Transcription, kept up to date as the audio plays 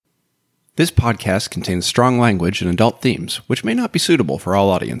This podcast contains strong language and adult themes, which may not be suitable for all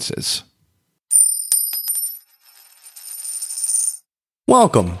audiences.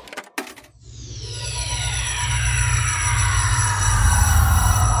 Welcome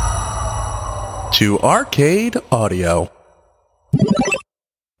to Arcade Audio.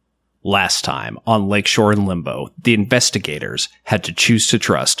 Last time on Lakeshore and Limbo, the investigators had to choose to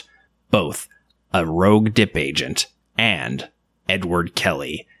trust both a rogue dip agent and Edward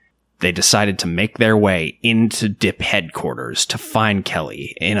Kelly. They decided to make their way into dip headquarters to find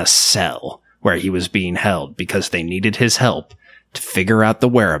Kelly in a cell where he was being held because they needed his help to figure out the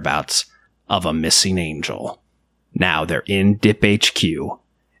whereabouts of a missing angel. Now they're in Dip HQ,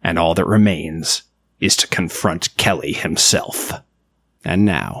 and all that remains is to confront Kelly himself. And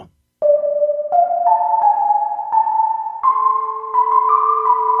now,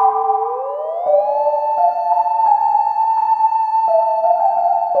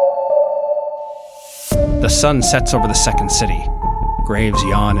 the sun sets over the second city. Graves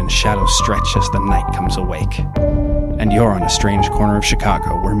yawn and shadows stretch as the night comes awake. And you're on a strange corner of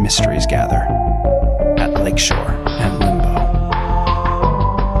Chicago where mysteries gather. At Lakeshore and Limbo.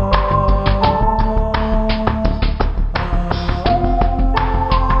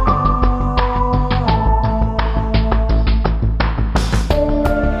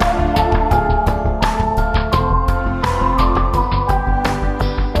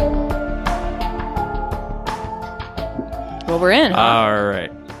 Well, we're in. All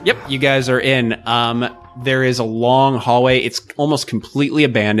right. Yep, you guys are in. There is a long hallway. It's almost completely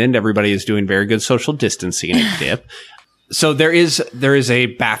abandoned. Everybody is doing very good social distancing at Dip. So there is a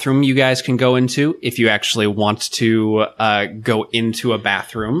bathroom you guys can go into if you actually want to go into a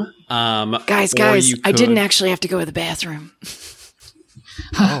bathroom. Guys, I didn't actually have to go to the bathroom.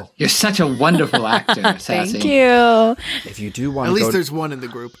 Oh, you're such a wonderful actor, Sassy. Thank you. If you do want At to least go there's one in the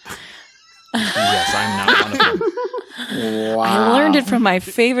group. yes, I'm not one of them. Wow. I learned it from my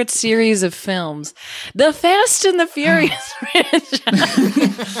favorite series of films, The Fast and the Furious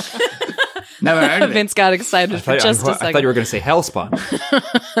franchise. Never heard of it. Vince got excited for just a second. I thought you were going to say Hellspawn.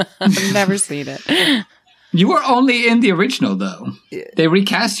 I've never seen it. You were only in the original, though. They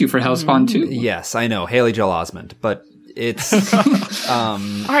recast you for Hellspawn too. Yes, I know. Haley Joel Osment. But it's... All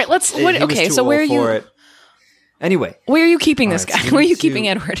right, let's... okay, so where are you... Anyway. Where are you keeping this right, guy? so Where are you keeping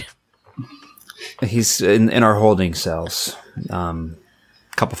Edward? He's in our holding cells.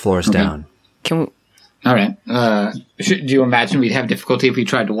 Couple floors down. Can we... All right. Do you imagine we'd have difficulty if we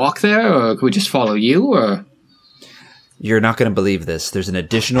tried to walk there, or could we just follow you, or... You're not going to believe this. There's an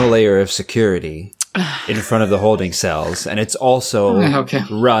additional layer of security in front of the holding cells, and it's also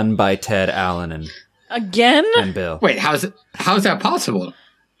run by Ted, Allen, Again? and Bill. Wait, how's that possible?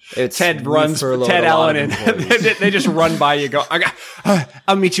 It's Ted Allen, and they just run by you. Go,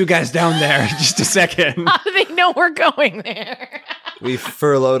 I'll meet you guys down there in just a second. How do they know we're going there? We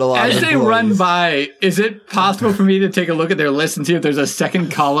furloughed a lot of As they employees. run by, is it possible for me to take a look at their list and see if there's a second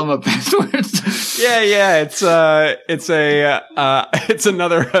column of passwords? Yeah. It's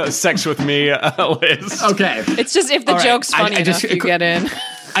another sex with me list. Okay. It's just if the joke's funny enough, you get in.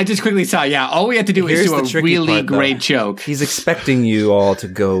 I just quickly saw, all we have to do is do a really great joke. He's expecting you all to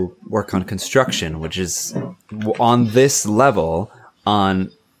go work on construction, which is on this level, on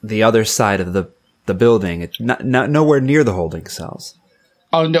the other side of the building. It's not nowhere near the holding cells.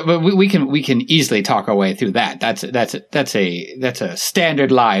 Oh no, but we can easily talk our way through that. That's a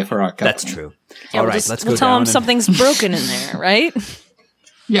standard lie for our company. That's true. Yeah, all right, let's go we'll tell down him something's broken in there, right?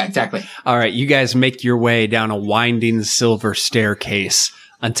 Yeah, exactly. All right, you guys make your way down a winding silver staircase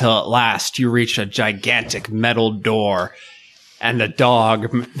until at last you reach a gigantic metal door, and a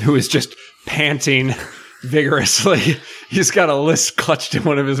dog who is just panting vigorously. He's got a list clutched in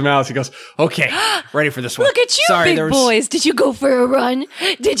one of his mouths. He goes, "Okay, ready for this one." Look at you, big boys. Did you go for a run?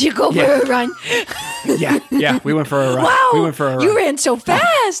 Yeah, we went for a run. Wow, we went for a run. You ran so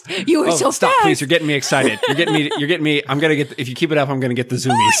fast. You were so stop, fast. Please, you're getting me excited. You're getting me. I'm gonna get. If you keep it up, I'm gonna get the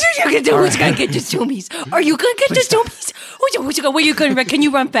zoomies. Who's gonna get the zoomies? Are you gonna get the zoomies? Where you gonna run? Can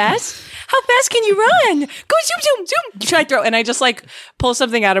you run fast? How fast can you run? Go zoom. Should I throw? And I just pull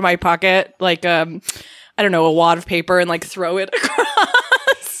something out of my pocket, I don't know, a wad of paper, and throw it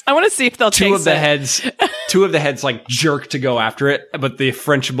across. I want to see if they'll chase Two of the heads jerk to go after it, but the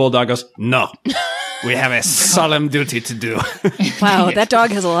French bulldog goes, "No, we have a solemn duty to do." Wow, that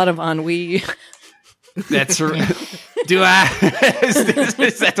dog has a lot of ennui. That's right. Do I?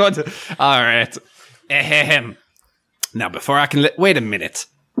 Is that what? All right. Ahem. Now, before I can wait a minute.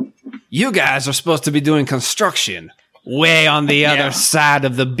 You guys are supposed to be doing construction way on the other side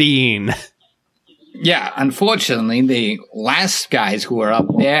of the bean. Yeah, unfortunately, the last guys who were up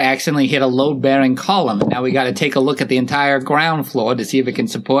there accidentally hit a load-bearing column, and now we got to take a look at the entire ground floor to see if it can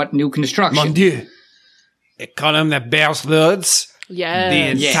support new construction. Mon Dieu. A column that bears loads? Yes.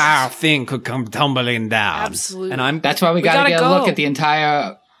 The entire thing could come tumbling down. Absolutely. And That's why we got to gotta get a go. look at the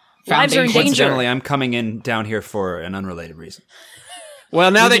entire Lives are in foundation. danger. coincidentally, I'm coming in down here for an unrelated reason. Well,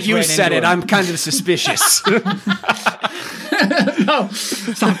 now We that just you ran said into it, him. I'm kind of suspicious. No,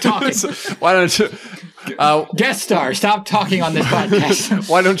 stop talking. Why don't you... Guest star, stop talking on this podcast.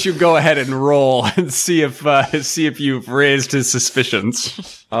 Why don't you go ahead and roll and see if you've raised his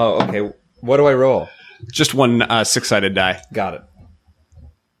suspicions? Oh, okay. What do I roll? Just one six-sided die. Got it.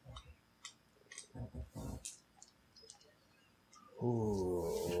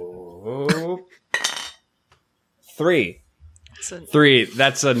 Ooh. 3. 3.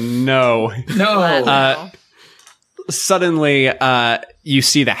 That's a no. No. Suddenly, you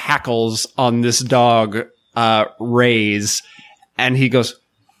see the hackles on this dog raise, and he goes,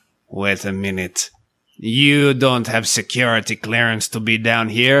 "Wait a minute. You don't have security clearance to be down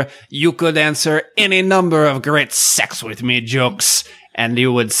here. You could answer any number of great sex with me jokes, and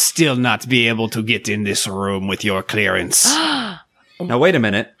you would still not be able to get in this room with your clearance." Now, wait a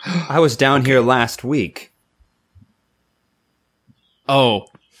minute. I was down here last week. Oh,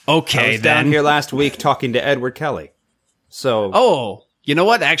 I okay was down then. here last week talking to Edward Kelly. So, Oh, you know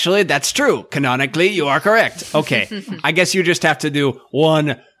what? Actually, that's true. Canonically, you are correct. Okay. I guess you just have to do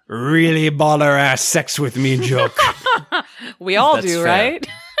one really baller ass sex with me joke. we all That's do, fair. right?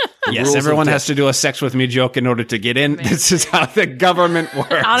 Yes, rules everyone of has to do a sex with me joke in order to get in. This is how the government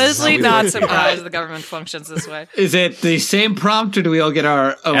works. Honestly, not surprised the government functions this way. Is it the same prompt, or do we all get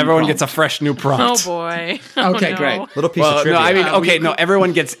our own Everyone prompt? gets a fresh new Oh prompt. boy. Okay, Oh, no. great. little piece Well, of trivia. no, I mean, okay, we- no,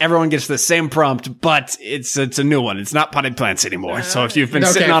 everyone gets the same prompt, but it's a new one. It's not potted plants anymore. So if you've been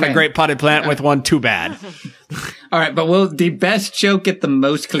Okay, sitting on a fine. great potted plant with one, too bad. All right, but will the best joke get the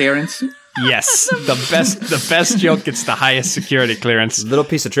most clearance? Yes, the best joke gets the highest security clearance. little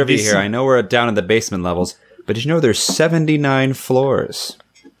piece of trivia here. I know we're down in the basement levels, but did you know there's 79 floors?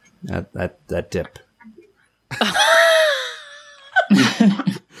 That dip.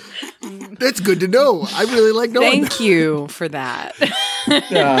 That's good to know. I really like knowing. Thank you for that.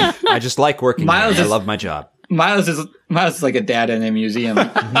 I just like working Miles here. I is- love my job. Miles is like a dad in a museum.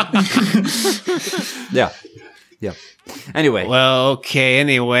 Yeah. Yeah. Anyway, Well, okay,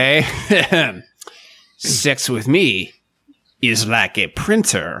 anyway. Sex with me is like a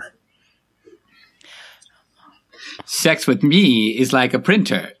printer. Sex with me is like a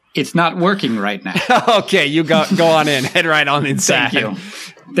printer. It's not working right now. Okay, you go on in. Head right on inside.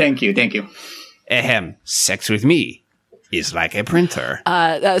 Thank you. Ahem. Sex with me is like a printer.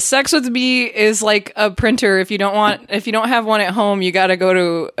 Sex with me is like a printer. If you don't have one at home, you got to go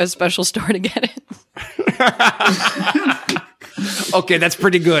to a special store to get it. Okay, that's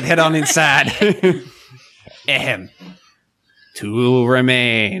pretty good. Head on inside. Ahem. To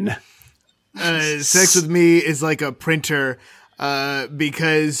remain. Sex with me is like a printer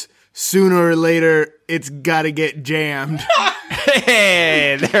because sooner or later it's got to get jammed.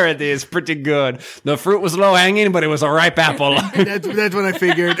 Hey, there it is. Pretty good. The fruit was low hanging, but it was a ripe apple. That's what I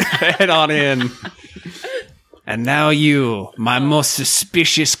figured. Head on in. And now you, my most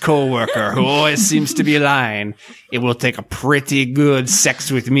suspicious coworker who always seems to be lying. It will take a pretty good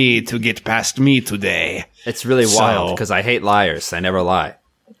sex with me to get past me today. it's really So- wild because I hate liars. I never lie.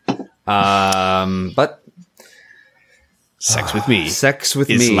 But Sex with me sex with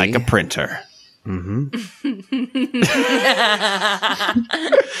is me like a printer.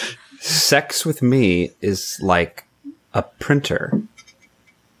 sex with me is like a printer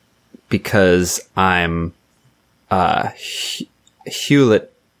because I'm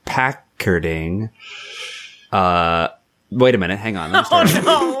Hewlett Packarding. Wait a minute, hang on. Let me start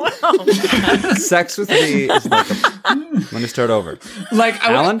over. Sex with me is like a. Let me start over. Like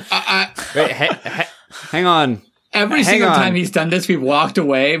Alan? Wait, hang on. every Hang single on. time he's done this, we've walked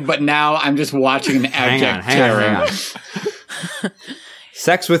away. But now I'm just watching an abject terror. Hang on.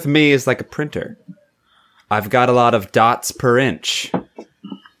 Sex with me is like a printer. I've got a lot of dots per inch.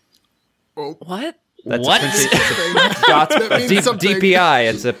 What? That's What? A printing, it's a dots, means something. DPI.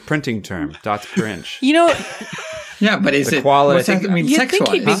 It's a printing term. Dots per inch. You know, Yeah, but is The it quality- What's that mean? you'd Sex think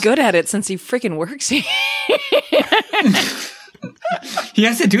he'd be wise? good at it since he freaking works here. He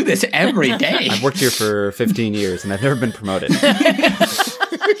has to do this every day. I've worked here for 15 years and I've never been promoted.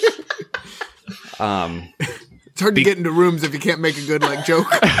 It's hard to get into rooms if you can't make a good joke.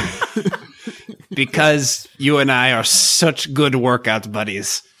 Because you and I are such good workout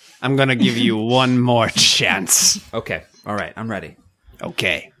buddies, I'm going to give you one more chance. Okay. All right. I'm ready.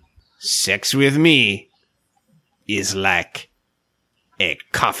 Okay. Sex with me is like a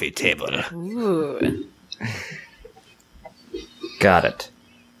coffee table. Ooh. Got it.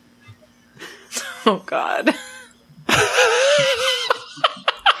 Oh, God.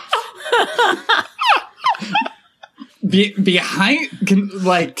 Behind,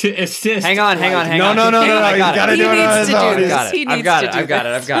 to assist. Hang on. No. I You gotta He do it on needs his to own. do this. He needs to do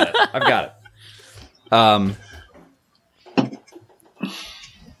I've got it.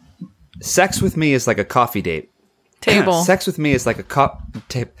 Sex with me is like a coffee date. Table. Sex with me is like a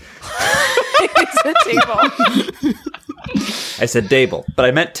table. It's a table. I said table, but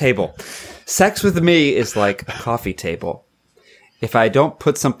I meant table. Sex with me is like a coffee table. If I don't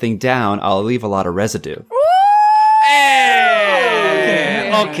put something down, I'll leave a lot of residue.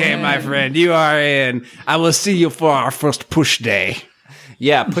 Okay, my friend, you are in. I will see you for our first push day.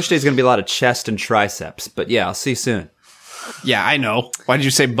 Yeah, push day is going to be a lot of chest and triceps, but yeah, I'll see you soon. Yeah, I know. Why did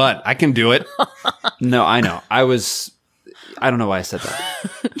you say but? I can do it. No, I know. I don't know why I said that.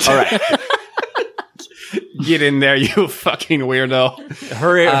 All right. Get in there, you fucking weirdo.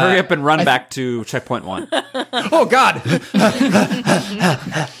 Hurry up and run back to checkpoint 1. Oh, God.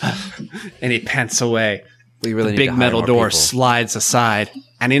 And he pants away. We really The need big to hire metal more door people. slides aside,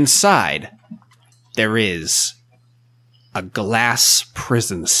 and inside there is a glass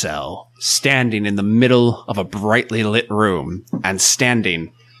prison cell standing in the middle of a brightly lit room, and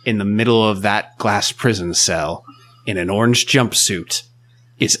standing in the middle of that glass prison cell in an orange jumpsuit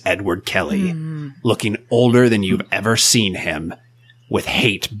is Edward Kelly, looking older than you've ever seen him, with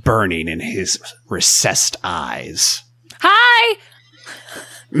hate burning in his recessed eyes. Hi.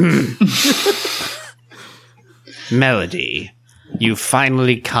 Melody, you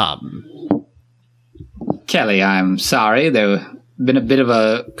finally come. Kelly, I'm sorry. There been a bit of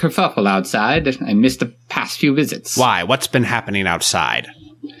a kerfuffle outside. I missed the past few visits. Why? What's been happening outside?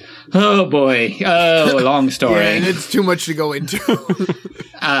 Oh, boy. Oh, a long Yeah, story. and it's too much to go into.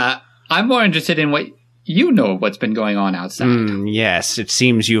 I'm more interested in what you know of what's been going on outside. Yes, it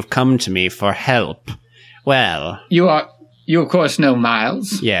seems you've come to me for help. Well, You of course know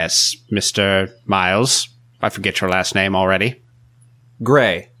Miles. yes, Mr. Miles. I forget your last name already.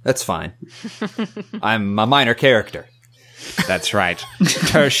 Gray. That's fine. I'm a minor character. That's right.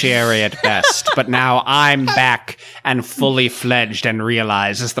 Tertiary at best. But now I'm back and fully fledged and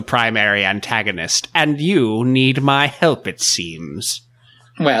realize as the primary antagonist. And you need my help, it seems.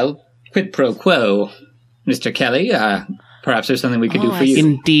 Well, quid pro quo, Mr. Kelly. Perhaps there's something we could do for you.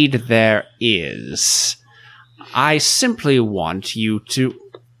 Indeed, there is. I simply want you to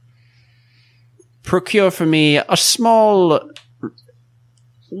procure for me a small...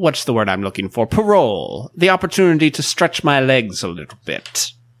 What's the word I'm looking for? Parole. The opportunity to stretch my legs a little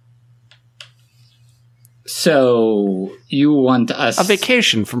bit. So, you want us... A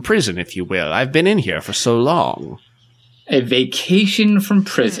vacation from prison, if you will. I've been in here for so long. A vacation from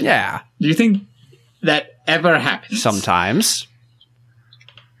prison? Yeah, Do you think that ever happens? sometimes.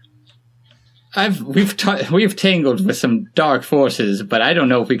 We've tangled with some dark forces, but I don't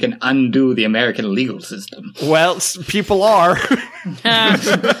know if we can undo the American legal system. Well, people are.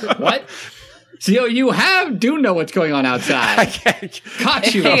 What? So you do know what's going on outside.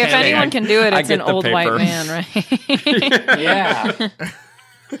 Caught you. Hey, if anyone can do it, I it's get an the old paper. white man, right? Yeah.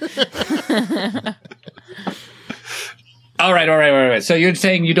 All right. So you're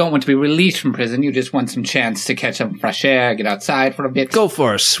saying you don't want to be released from prison. You just want some chance to catch some fresh air, get outside for a bit. Go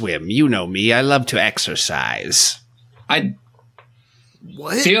for a swim. You know me. I love to exercise. I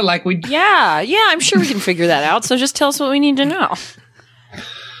What? feel like we... Yeah, I'm sure we can figure that out. So just tell us what we need to know.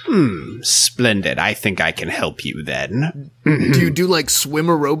 Splendid. I think I can help you then. Do you do like swim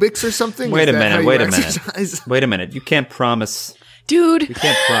aerobics or something? Wait Is a that how minute. you Wait a minute. exercise? Wait a minute. You can't promise. Dude. You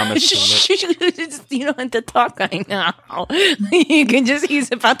can't promise. You don't have to talk right now. You can just,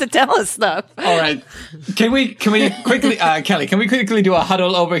 he's about to tell us stuff. All right. Can we quickly, Kelly, can we quickly do a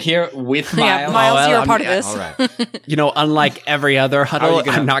huddle over here with Miles? Yeah, Miles, you're a part of this. All right. You know, unlike every other huddle,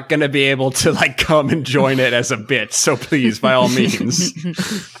 I'm not going to be able to, come and join it as a bit. So please, by all means.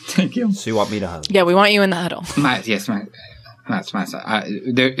 Thank you. So you want me to huddle? Yeah, we want you in the huddle. That's my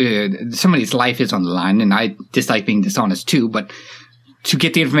son. Somebody's life is on the line, and I dislike being dishonest too, but to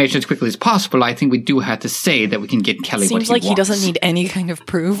get the information as quickly as possible, I think we do have to say that we can get Kelly Seems what like he he wants. doesn't need any kind of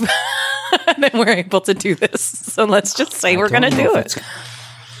proof that we're able to do this. So let's just say we're going to do it.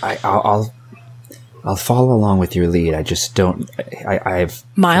 I'll follow along with your lead. I just don't. I've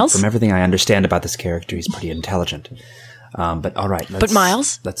Miles? From everything I understand about this character, he's pretty intelligent. But all right. But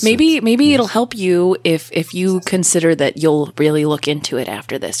Miles, let's maybe it'll help you if you consider that you'll really look into it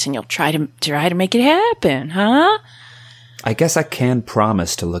after this and you'll try to make it happen, huh? I guess I can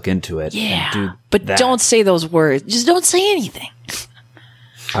promise to look into it. Yeah. and do But that. don't say those words. Just don't say anything.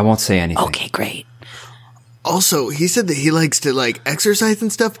 I won't say anything. Okay, great. Also, he said that he likes to like exercise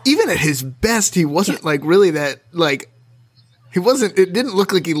and stuff. Even at his best, he wasn't like really that like. He wasn't. It didn't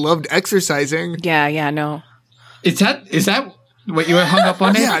look like he loved exercising. Yeah, no. Is that what you were hung up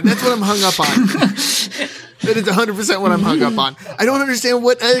on? Yeah, that's what I'm hung up on. That is 100% what I'm hung up on. I don't understand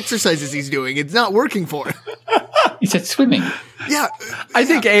what exercises he's doing. It's not working for him. He said swimming. Yeah, I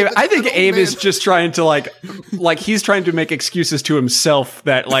think Abe. I think An old Abe is man. just trying to like he's trying to make excuses to himself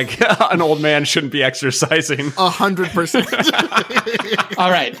that like an old man shouldn't be exercising. 100%.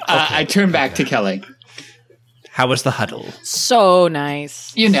 All right. I turn back to Kelly. How was the huddle? So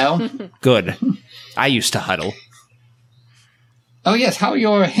nice. You know. Good. I used to huddle. Oh, yes. How are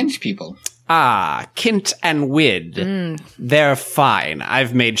your hench people? Ah, Kint and Wid. They're fine.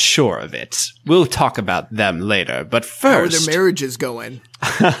 I've made sure of it. We'll talk about them later. But How are first, their marriages going?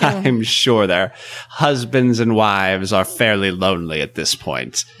 I'm sure their husbands and wives are fairly lonely at this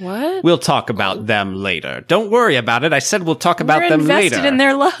point. What? We'll talk about them later. Don't worry about it. I said we'll talk about We're them invested later. in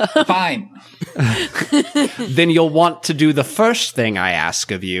their love. Fine. Then you'll want to do the first thing I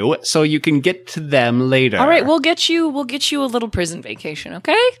ask of you, so you can get to them later. All right, we'll get you a little prison vacation,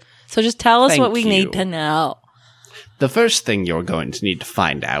 okay? So just tell us Thank what we you. need to know. The first thing you're going to need to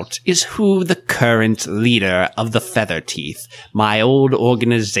find out is who the current leader of the Featherteeth, my old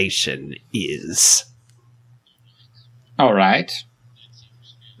organization, is. All right.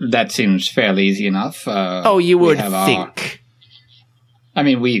 That seems fairly easy enough. Oh, you we would have think. I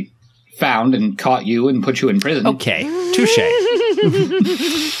mean, we found and caught you and put you in prison. Okay, touche.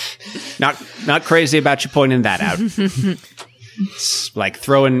 Not crazy about you pointing that out. It's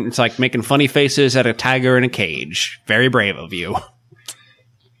like making funny faces at a tiger in a cage. Very brave of you.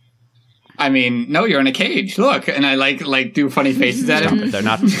 I mean, no, you're in a cage. Look, and I like do funny faces at him. They're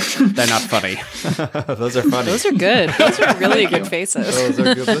not funny. Those are funny. Those are good. Those are really good faces. Those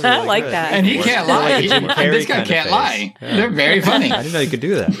are good. Those are I really like good. that. And he can't lie. like a Jim Carrey This guy kind of can't face. lie. They're very funny. I didn't know you could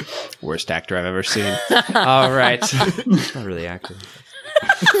do that. Worst actor I've ever seen. All right. It's not really acting.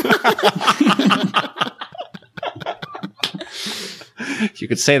 You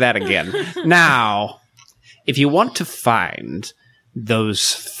could say that again. Now, if you want to find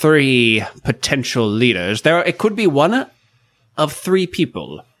those three potential leaders, it could be one of three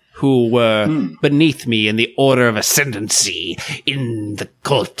people who were beneath me in the order of ascendancy in the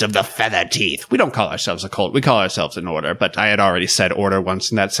cult of the Featherteeth. We don't call ourselves a cult. We call ourselves an order, but I had already said order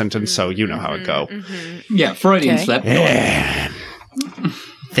once in that sentence, so you know how it go. Yeah, Freudian Okay. slip.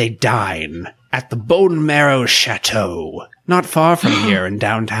 They dine at the Bone Marrow Chateau, not far from here in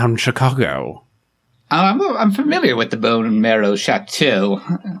downtown Chicago. I'm familiar with the Bone and Marrow Chateau.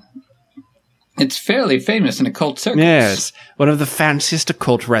 It's fairly famous in occult circles. Yes, one of the fanciest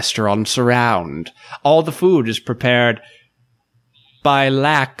occult restaurants around. All the food is prepared by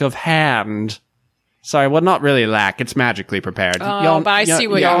lack of hand. Sorry, well, not really lack. It's magically prepared. Oh, but I see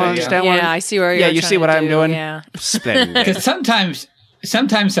what y'all you're understand doing. what Yeah, I see where you're Yeah, you see trying what to I'm do, doing? yeah. Splendid. Because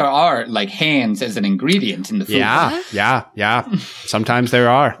sometimes there are like hands as an ingredient in the food. Yeah. Sometimes there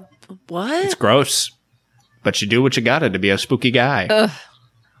are. What? It's gross. But you do what you gotta to be a spooky guy.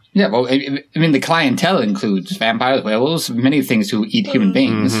 Yeah, well, I mean, the clientele includes vampires, werewolves, many things who eat human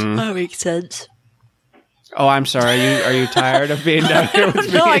beings. That makes sense. Oh, I'm sorry. Are you tired of being down here with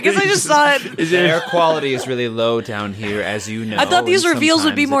me? No, I guess I just thought. The air quality is really low down here, as you know. I thought these and reveals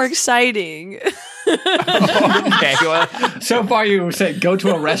would be sometimes more it's- exciting. Okay, well, So far, you said go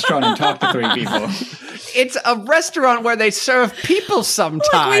to a restaurant and talk to three people. it's a restaurant where they serve people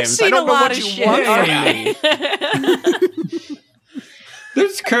sometimes. we've seen I don't a know lot what of you shit. want from Yeah. me.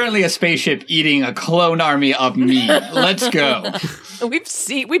 There's currently a spaceship eating a clone army of me. Let's go.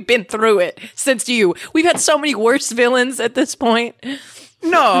 We've been through it since you. We've had so many worse villains at this point.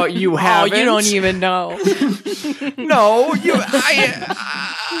 No, you haven't. Oh, you don't even know. No, you.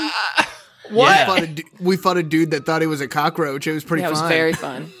 What? We fought a dude that thought he was a cockroach. It was pretty That was fun. very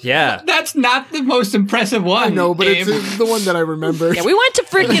fun. Yeah. That's not the most impressive one. I know, but Abe. it's the one that I remember. Yeah, we went to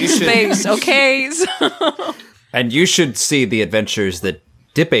freaking space, okay? So- And you should see the adventures that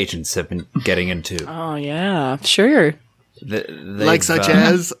dip agents have been getting into. oh, yeah, sure. Like such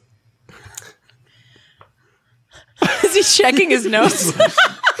as Is he checking his notes?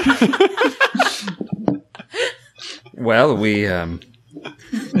 Well,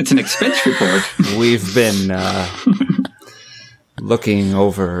 It's an expense report. we've been looking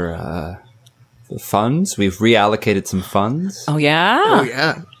over the funds. We've reallocated some funds. Oh, yeah? oh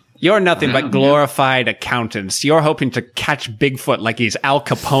yeah. You're nothing but glorified accountants. You're hoping to catch Bigfoot like he's Al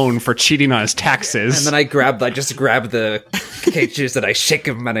Capone for cheating on his taxes. And then I just grab the cages and I shake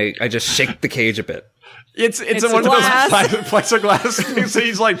them and I just shake the cage a bit. It's one of glass. those plexiglass things. So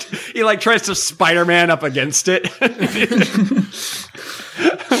he tries to Spider-Man up against it.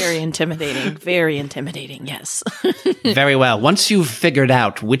 Very intimidating. Very intimidating, yes. Very well. Once you've figured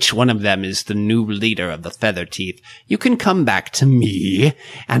out which one of them is the new leader of the Featherteeth, you can come back to me,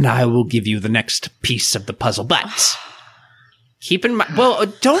 and I will give you the next piece of the puzzle. But keep in mind, well,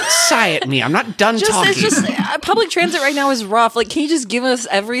 don't sigh at me. I'm not done talking. It's just public transit right now is rough. Like, can you just give us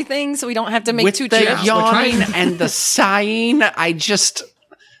everything so we don't have to make With two the trips? yawning and the sighing,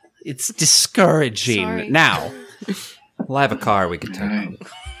 it's discouraging. Sorry. Now, Well, I have a car we could take.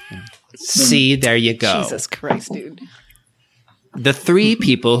 see, there you go. Jesus Christ, dude. The three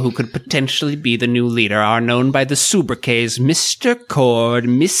people who could potentially be the new leader are known by the sobriquets Mr. Cord,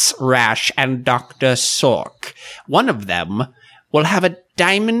 Miss Rash, and Dr. Sork. One of them will have a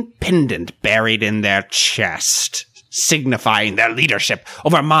diamond pendant buried in their chest, signifying their leadership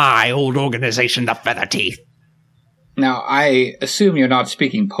over my old organization, the Featherteeth. Now, I assume you're not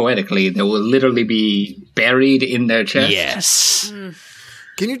speaking poetically. They will literally be buried in their chest? Yes.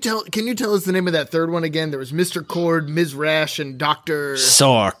 Can you tell us the name of that third one again? There was Mr. Cord, Ms. Rash, and Dr.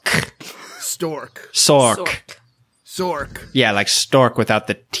 Sork. Stork. Sork. Sork. Yeah, like stork without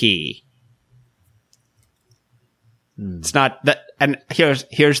the T. It's not that. And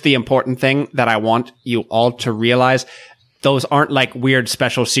here's the important thing that I want you all to realize. Those aren't like weird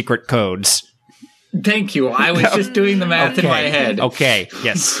special secret codes. Thank you. I was just doing the math in my head. Okay,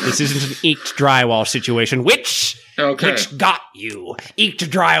 yes. This isn't an eked drywall situation. Which got you? Eked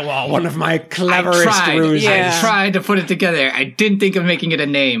drywall, one of my cleverest ruses. Yeah. I tried to put it together. I didn't think of making it a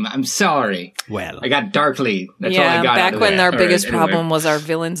name. I'm sorry. Well, I got Darkly. That's all I got. back out of when there. our biggest Anyway. problem was our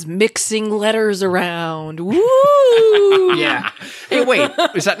villains mixing letters around. Woo! Yeah. hey, wait.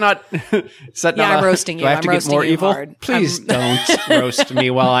 Is that not? Yeah, I'm roasting Do you. I have I'm to get roasting more you evil? hard. Please don't roast me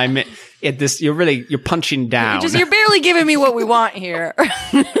while I'm at this. You're punching down. You're barely giving me what we want here.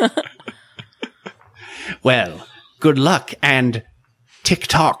 Well, good luck and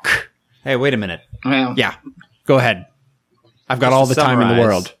TikTok. Hey, wait a minute. Well, Yeah, go ahead. I've got Just all to the time in the summarize,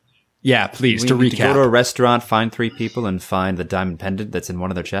 world. Yeah, please, We to need to go to a recap. restaurant, find 3 people, and find the diamond pendant that's in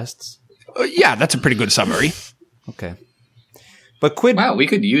one of their chests. Yeah, that's a pretty good summary. Okay. But quid wow, we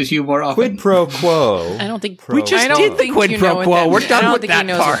could use you more often. pro quo. I don't think We just I don't did the think quid you pro know what quo. that We're means. done I don't with think that he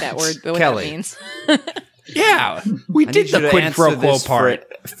knows part. what that word, what Kelly. that means. Yeah, we I did need you the to quid answer pro quo this part.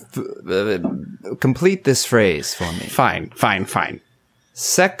 Complete this phrase for me. Fine.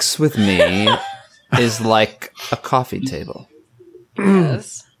 Sex with me is like a coffee table.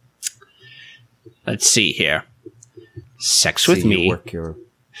 Yes. Let's see here. Sex See with you me. work your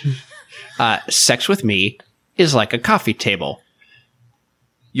Sex with me is like a coffee table.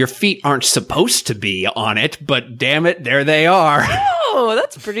 Your feet aren't supposed to be on it, but damn it, there they are. Oh,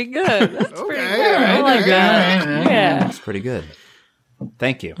 that's pretty good. That's pretty Okay, good. I like that. Yeah. That's pretty good.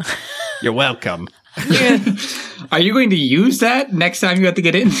 Thank you. You're welcome. Are you going to use that next time you have to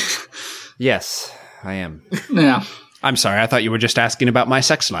get in? Yes, I am. No. I'm sorry, I thought you were just asking about my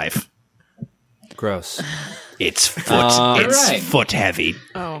sex life. Gross. It's foot. Alright. Foot heavy.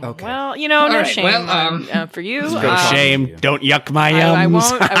 Oh, Okay. well, no right, shame well, for you. No shame. Don't yuck my yums. I won't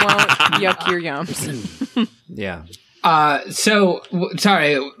yuck your yums. Yeah.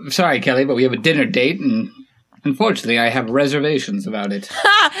 Sorry, Kelly, but we have a dinner date, and unfortunately, I have reservations about it.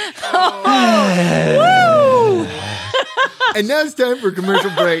 And now it's time for a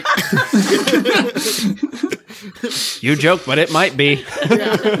commercial break. You joke, but it might be.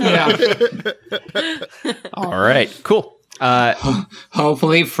 Yeah. All right, cool.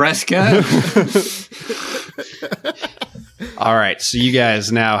 Hopefully, Fresca. All right, so you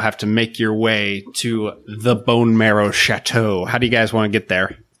guys now have to make your way to the Bone Marrow Chateau. How do you guys want to get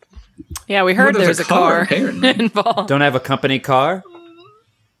there? Yeah, we heard Well, there's a car apparently. involved. Don't have a company car?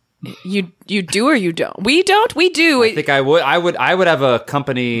 You do or you don't? We don't. We do. I think I would. I would have a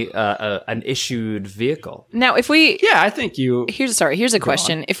company, an issued vehicle. Now, if we Yeah, I think you. here's a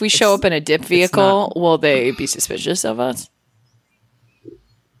question. If we show up in a dip vehicle, will they be suspicious of us?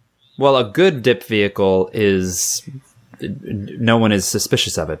 Well, a good dip vehicle is. No one is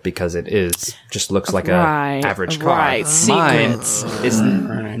suspicious of it because it is just looks like a Right, average car. right. Mine Sequence. is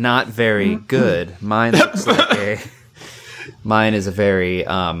not very good. Mine looks like a. Mine is a very.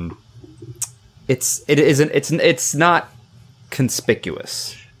 It's not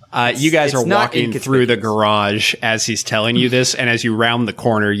conspicuous. You guys it's are not walking through the inconspicuous. garage as he's telling you this, and as you round the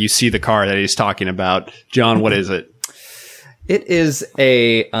corner, you see the car that he's talking about. John, what is it? It is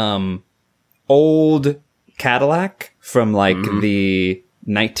a old Cadillac from like the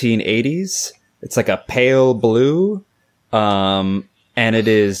 1980s. It's like a pale blue, and it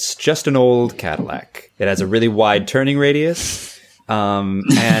is just an old Cadillac. It has a really wide turning radius, and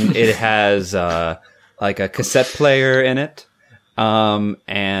it has like a cassette player in it, but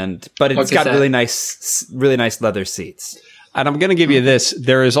it's got really nice leather seats. And I'm going to give you this.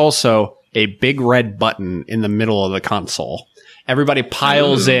 There is also a big red button in the middle of the console. Everybody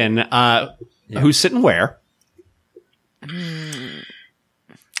piles in. Who's sitting where?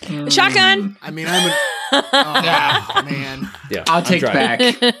 Shotgun. I mean, I'm oh, man. Yeah, I'll take back.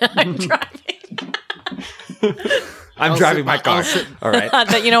 I'm driving. I'm driving my car. All right.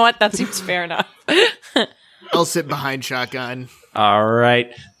 But you know what? That seems fair enough. I'll sit behind shotgun. All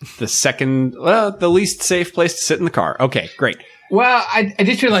right. The least safe place to sit in the car. Okay, great. Well, I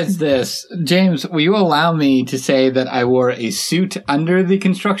just realized this. James, will you allow me to say that I wore a suit under the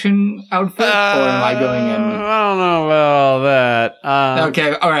construction outfit? Or am I going in? I don't know about that.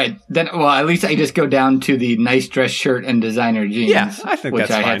 Okay, all right. Then, well, at least I just go down to the nice dress shirt and designer jeans. Yeah, I think which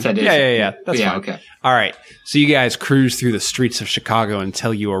that's I fine. had said is, Yeah. That's fine. Okay. All right. So you guys cruise through the streets of Chicago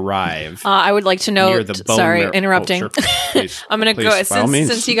until you arrive I would like to near note. the bone Sorry, marrow. interrupting. Oh, sure. Please, I'm gonna please, go by all means.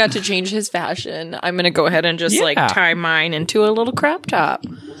 since he got to change his fashion. I'm gonna go ahead and just like Yeah. tie mine into a little crop top.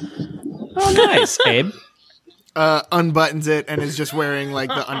 Oh, nice, Abe. Unbuttons it and is just wearing like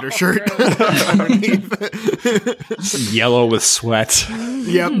the undershirt underneath. Yellow with sweat.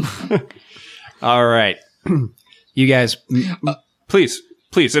 Yep. All right. You guys, please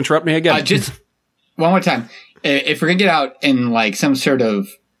interrupt me again. Just one more time. If we're going to get out in like some sort of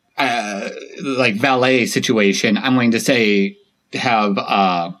like valet situation, I'm going to say have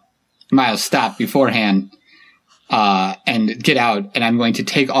Miles stop beforehand and get out, and I'm going to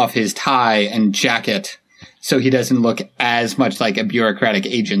take off his tie and jacket so he doesn't look as much like a bureaucratic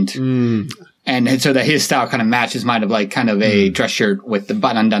agent. And so that his style kind of matches mine of like kind of a dress shirt with the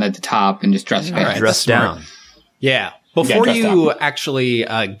button undone at the top and just dress pants. Dress down. Yeah. Before dress you actually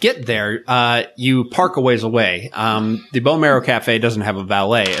get there, you park a ways away. The Bone Marrow Cafe doesn't have a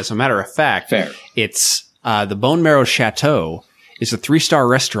valet. As a matter of fact, Fair. It's the Bone Marrow Chateau is a 3-star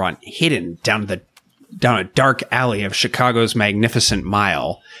restaurant hidden down a dark alley of Chicago's Magnificent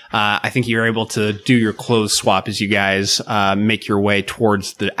Mile. I think you're able to do your clothes swap as you guys make your way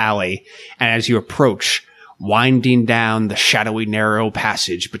towards the alley. And as you approach, winding down the shadowy, narrow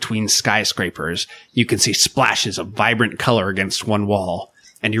passage between skyscrapers, you can see splashes of vibrant color against one wall.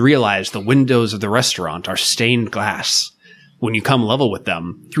 And you realize the windows of the restaurant are stained glass. When you come level with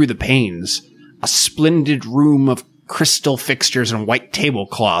them, through the panes, a splendid room of crystal fixtures and white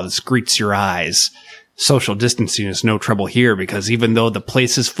tablecloths greets your eyes. Social distancing is no trouble here because even though the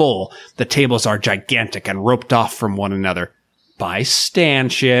place is full, the tables are gigantic and roped off from one another by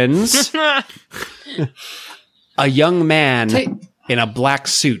stanchions. A young man in a black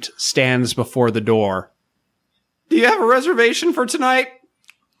suit stands before the door. Do you have a reservation for tonight?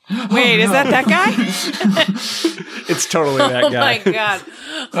 Wait, is that guy? It's totally that Oh guy. my god!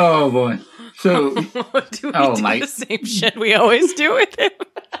 Oh boy. So Do we Oh, do my- the same shit we always do with him?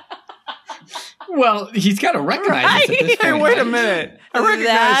 well, he's got to recognize us at this Right. point. Wait a minute. I recognize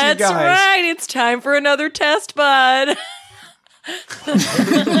That's you guys. right. It's time for another test, bud.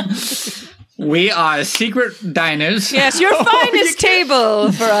 We are secret diners. Yes, your finest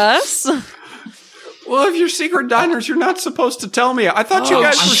table for us. Well, if you're secret diners, you're not supposed to tell me. I thought you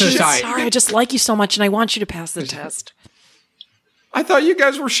guys I'm were so sorry. Sorry, I just like you so much, and I want you to pass the test. I thought you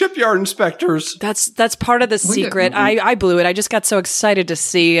guys were shipyard inspectors. That's part of the secret. I blew it. I just got so excited to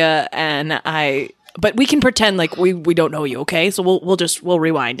see you, but we can pretend like we don't know you, okay? So we'll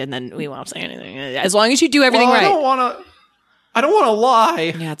rewind and then we won't say anything as long as you do everything Well, right. I don't want to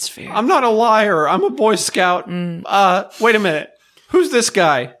lie. Yeah, that's fair. I'm not a liar. I'm a Boy Scout. Wait a minute. Who's this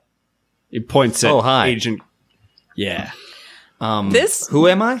guy? He points at hi. Agent. Yeah. This Who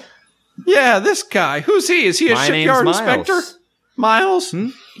am I? Yeah, this guy. Who's he? Is he a My shipyard name's Miles. inspector? Miles?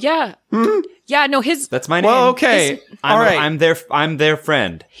 yeah. Yeah, no, That's my name. Well, okay. All right. I'm their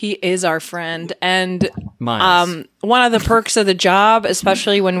friend. he is our friend, and Miles. one of the perks of the job,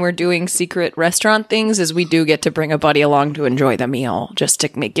 especially when we're doing secret restaurant things, is we do get to bring a buddy along to enjoy the meal, just to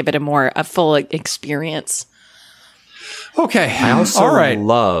give it a full experience. Okay. I also All right.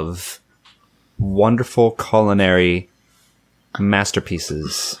 love wonderful culinary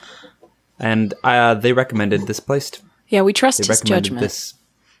masterpieces, and they recommended this place. Yeah, we trust They his recommended judgment. this.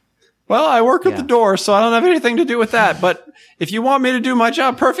 Well, I work at Yeah. the door, so I don't have anything to do with that. But if you want me to do my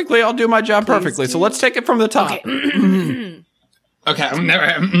job perfectly, I'll do my job perfectly. So let's take it from the top. Okay.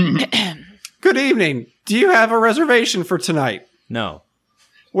 Good evening. Do you have a reservation for tonight? No.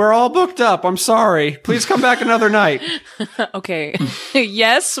 We're all booked up. I'm sorry. Please come back another night. Okay.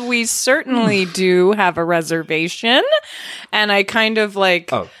 Yes, we certainly do have a reservation. And I kind of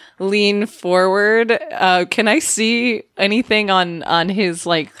like lean forward. Can I see anything on his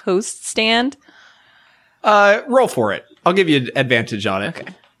like host stand? Roll for it. I'll give you advantage on it. Okay.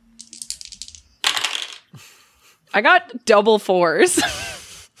 I got double 4s.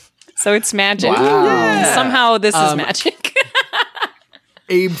 So it's magic. Wow. Yeah. Somehow this is magic.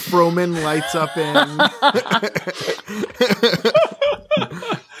 Abe Froman lights up in.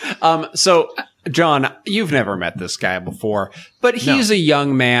 So, John, you've never met this guy before, but he's a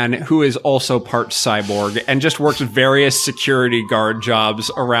young man who is also part cyborg and just works various security guard jobs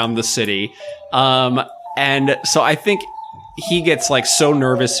around the city. And so I think he gets like so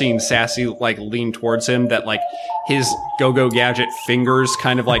nervous seeing Sassy like lean towards him that like his go-go gadget fingers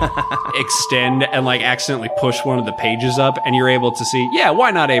kind of like extend and like accidentally push one of the pages up, and you're able to see, yeah,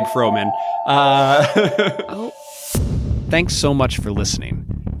 why not Abe Froman? Thanks so much for listening.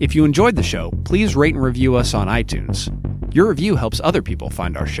 If you enjoyed the show, please rate and review us on iTunes. Your review helps other people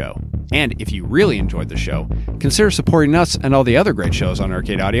find our show. And if you really enjoyed the show, consider supporting us and all the other great shows on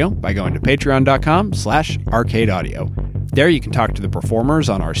Arcade Audio by going to patreon.com/arcadeaudio. There you can talk to the performers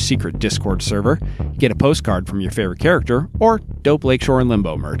on our secret Discord server, get a postcard from your favorite character, or dope Lakeshore and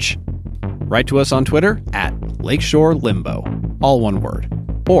Limbo merch. Write to us on Twitter at Lakeshore Limbo, all one word,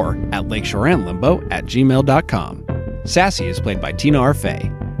 or at lakeshoreandlimbo@gmail.com. Sassy is played by Tina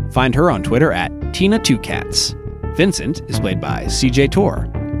Arfey. Find her on Twitter at Tina2Cats. Vincent is played by CJ Tor.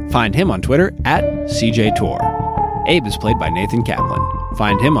 Find him on Twitter at CJ Tor. Abe is played by Nathan Kaplan.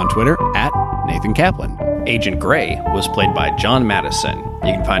 Find him on Twitter at Nathan Kaplan. Agent Gray was played by John Madison.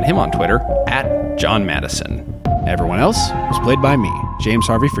 You can find him on Twitter at John Madison. Everyone else was played by me, James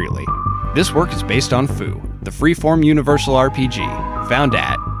Harvey Freely. This work is based on Foo, the freeform universal RPG, found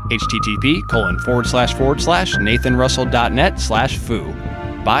at http://nathanrussell.net/foo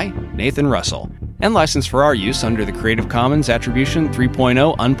by Nathan Russell, and licensed for our use under the Creative Commons Attribution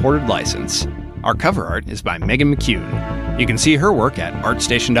 3.0 Unported License. Our cover art is by Megan McCune. You can see her work at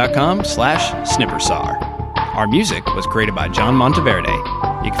artstation.com/snippersar. Our music was created by John Monteverde.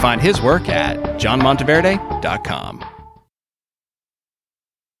 You can find his work at johnmonteverde.com.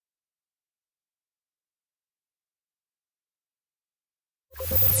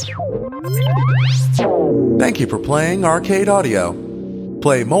 Thank you for playing Arcade Audio.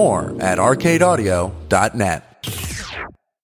 Play more at arcadeaudio.net.